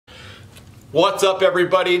What's up,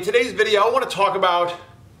 everybody? In today's video, I want to talk about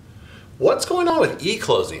what's going on with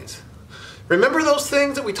e-closings. Remember those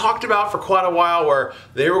things that we talked about for quite a while where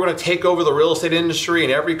they were going to take over the real estate industry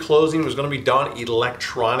and every closing was going to be done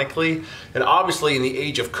electronically? And obviously in the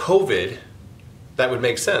age of COVID, that would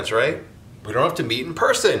make sense, right? We don't have to meet in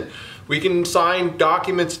person. We can sign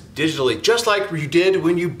documents digitally, just like you did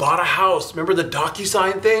when you bought a house. Remember the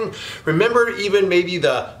DocuSign thing? Remember even maybe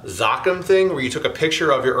the Zachem thing where you took a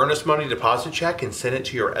picture of your earnest money deposit check and sent it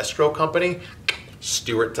to your escrow company?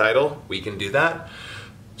 Stewart title, we can do that.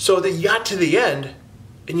 So that you got to the end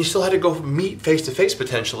and you still had to go meet face-to-face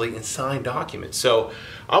potentially and sign documents. So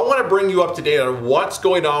I want to bring you up to date on what's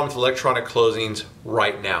going on with electronic closings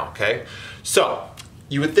right now, okay? So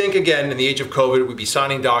you would think, again, in the age of COVID, we'd be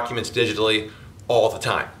signing documents digitally all the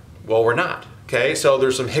time. Well, we're not, okay? So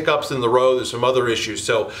there's some hiccups in the road, there's some other issues.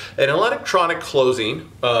 So an electronic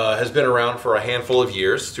closing has been around for a handful of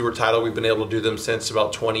years. Stewart title, we've been able to do them since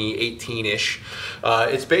about 2018-ish.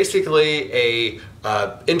 It's basically a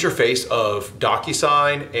interface of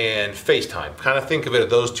DocuSign and FaceTime. Kind of think of it as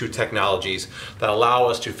those two technologies that allow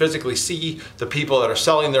us to physically see the people that are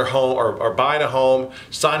selling their home or buying a home,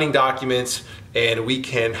 signing documents, and we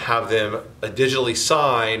can have them digitally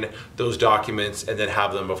sign those documents and then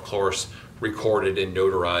have them, of course, recorded and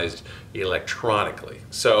notarized electronically.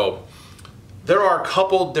 So there are a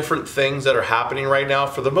couple different things that are happening right now.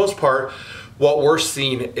 For the most part, what we're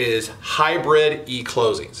seeing is hybrid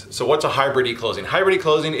e-closings. So what's a hybrid e-closing? Hybrid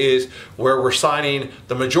e-closing is where we're signing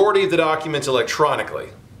the majority of the documents electronically,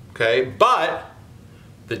 okay? But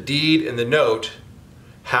the deed and the note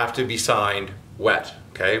have to be signed wet,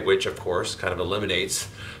 okay? Which of course kind of eliminates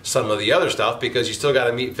some of the other stuff because you still got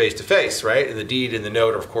to meet face to face, right? And the deed and the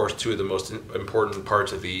note are of course two of the most important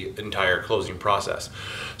parts of the entire closing process.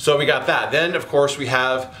 So we got that. Then of course we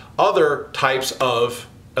have other types of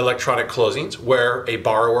electronic closings where a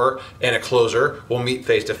borrower and a closer will meet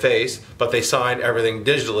face to face, but they sign everything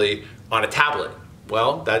digitally on a tablet.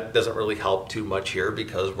 Well, that doesn't really help too much here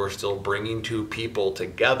because we're still bringing two people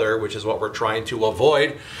together, which is what we're trying to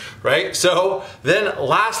avoid, right? So then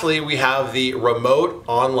lastly, we have the remote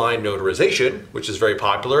online notarization, which is very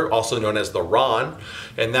popular, also known as the RON,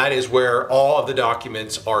 and that is where all of the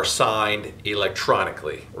documents are signed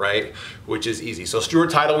electronically, right? Which is easy. So Stewart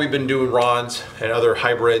title, we've been doing RONs and other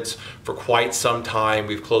hybrids for quite some time.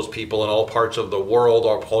 We've closed people in all parts of the world,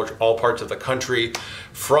 all parts of the country,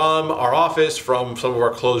 from our office, from some of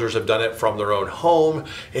our closers have done it from their own home,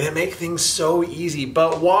 and it makes things so easy.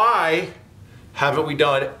 But why haven't we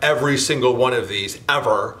done every single one of these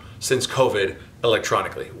ever since COVID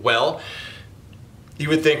electronically? Well, you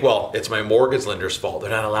would think, well, it's my mortgage lender's fault. They're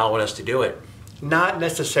not allowing us to do it. Not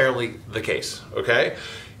necessarily the case, okay?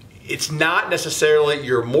 It's not necessarily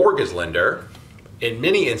your mortgage lender. In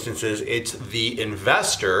many instances, it's the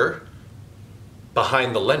investor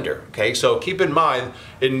behind the lender, okay? So keep in mind,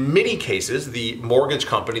 in many cases, the mortgage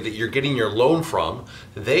company that you're getting your loan from,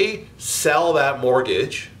 they sell that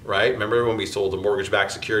mortgage, right? Remember when we sold the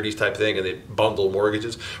mortgage-backed securities type thing and they bundle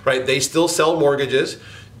mortgages, right? They still sell mortgages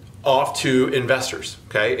off to investors,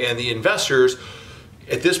 okay? And the investors,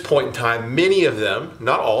 at this point in time, many of them,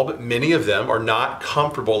 not all, but many of them are not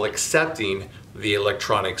comfortable accepting the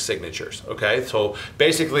electronic signatures, okay? So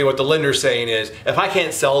basically what the lender's saying is, if I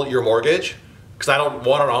can't sell your mortgage, because I don't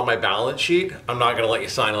want it on my balance sheet, I'm not going to let you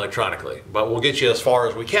sign electronically. But we'll get you as far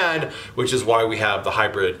as we can, which is why we have the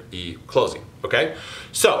hybrid e-closing, okay?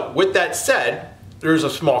 So with that said, there's a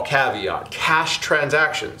small caveat. Cash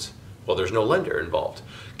transactions, well, there's no lender involved.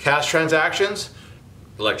 Cash transactions,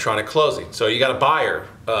 electronic closing. So you got a buyer,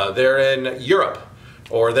 they're in Europe,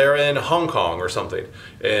 or they're in Hong Kong or something,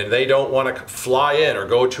 and they don't want to fly in or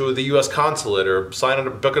go to the US consulate or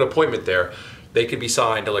book an appointment there. They could be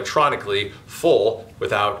signed electronically full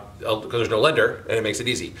without, because there's no lender, and it makes it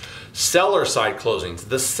easy. Seller side closings.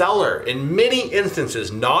 The seller, in many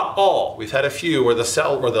instances, not all, we've had a few where the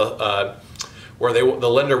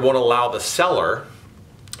lender won't allow the seller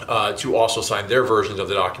to also sign their versions of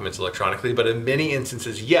the documents electronically, but in many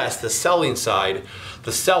instances, yes, the selling side,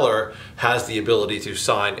 the seller has the ability to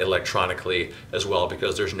sign electronically as well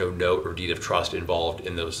because there's no note or deed of trust involved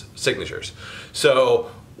in those signatures.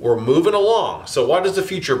 So we're moving along. So what does the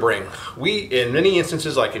future bring? We, in many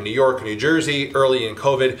instances, like in New York and New Jersey, early in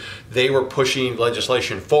COVID, they were pushing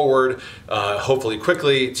legislation forward, hopefully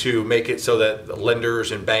quickly, to make it so that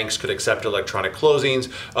lenders and banks could accept electronic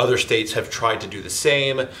closings. Other states have tried to do the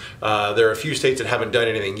same. There are a few states that haven't done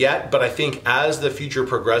anything yet, but I think as the future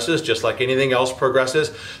progresses, just like anything else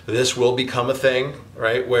progresses, this will become a thing,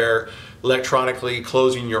 right? Where electronically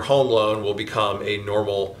closing your home loan will become a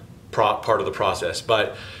normal part of the process.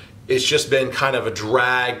 But it's just been kind of a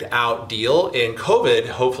dragged out deal. And COVID,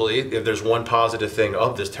 hopefully, if there's one positive thing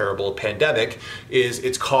of this terrible pandemic, is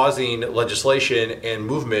it's causing legislation and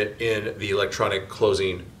movement in the electronic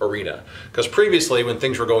closing arena. Because previously, when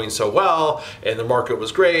things were going so well and the market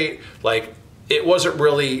was great, like, it wasn't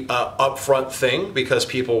really a upfront thing, because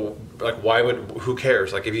people, like, who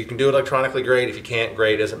cares? Like, if you can do it electronically, great. If you can't,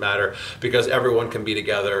 great, it doesn't matter, because everyone can be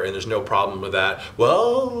together and there's no problem with that.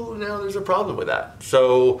 Well, now there's a problem with that.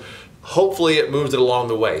 So hopefully it moves it along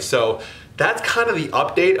the way. So that's kind of the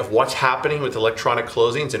update of what's happening with electronic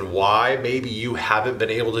closings and why maybe you haven't been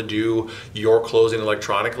able to do your closing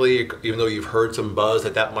electronically, even though you've heard some buzz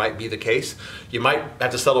that that might be the case. You might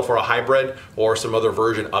have to settle for a hybrid or some other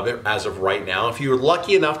version of it as of right now. If you're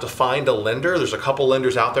lucky enough to find a lender, there's a couple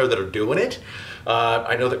lenders out there that are doing it.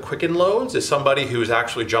 I know that Quicken Loans is somebody who's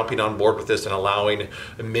actually jumping on board with this and allowing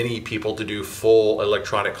many people to do full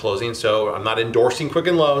electronic closing. So I'm not endorsing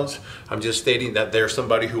Quicken Loans. I'm just stating that they're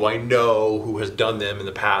somebody who I know who has done them in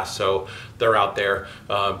the past. So they're out there.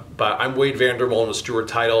 But I'm Vander, Molen with Stewart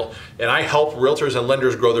Title, and I help realtors and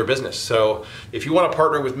lenders grow their business. So if you want to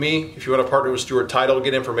partner with me, if you want to partner with Stewart Title,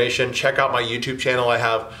 get information, check out my YouTube channel. I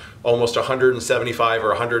have almost 175 or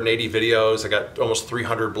 180 videos. I got almost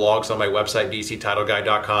 300 blogs on my website,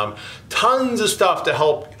 dctitleguy.com. Tons of stuff to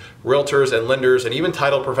help realtors and lenders and even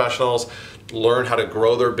title professionals learn how to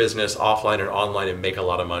grow their business offline and online and make a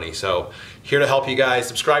lot of money. So here to help you guys.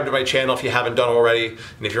 Subscribe to my channel if you haven't done already.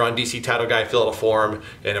 And if you're on DC Title Guy, fill out a form.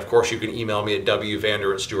 And of course, you can email me at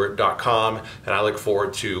wvander@stewart.com. And I look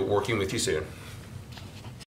forward to working with you soon.